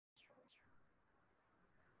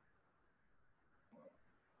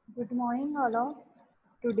Good morning, all of.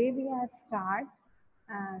 Today we are start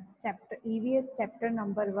chapter EVS chapter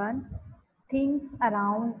number 1, Things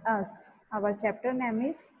Around Us. Our chapter name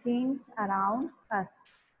is Things Around Us.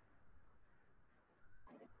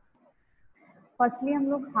 Firstly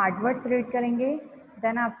हम लोग hard words read करेंगे,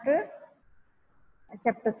 then after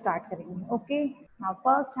chapter start करेंगे. Okay. Now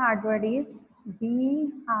first hard word is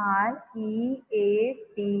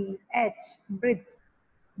breath. Breath. breath.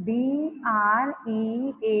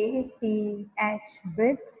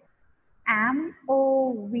 Breath.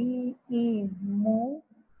 move.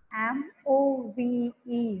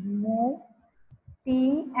 Move. Move.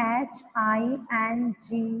 things.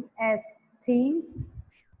 Things.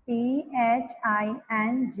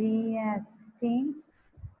 things. Things.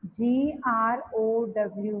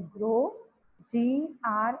 grow.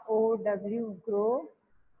 grow.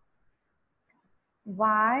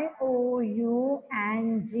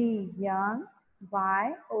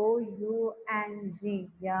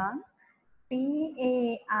 young.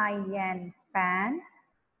 young. pan.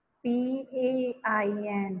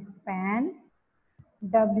 pan.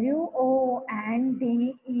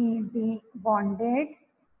 bonded.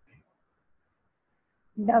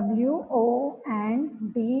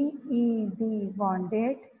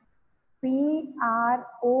 bonded.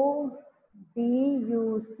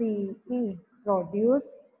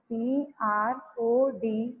 produce.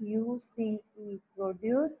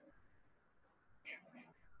 produce.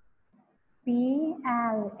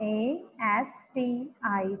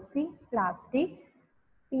 plastic.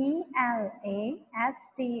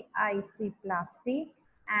 plastic.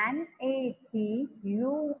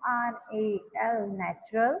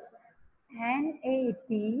 natural.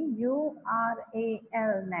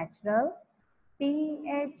 natural.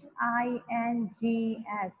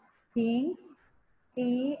 things.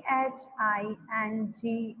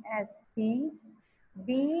 things.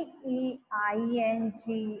 beings.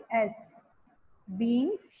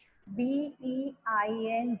 beings.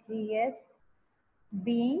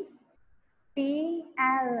 beings.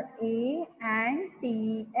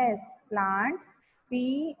 plants.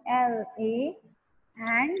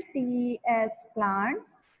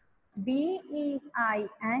 plants. beings.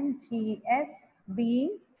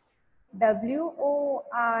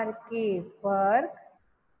 work.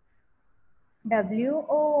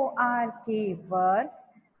 work.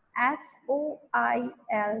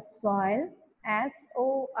 soil.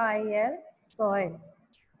 soil.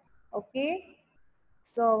 Okay.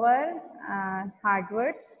 So our hard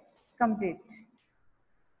words complete.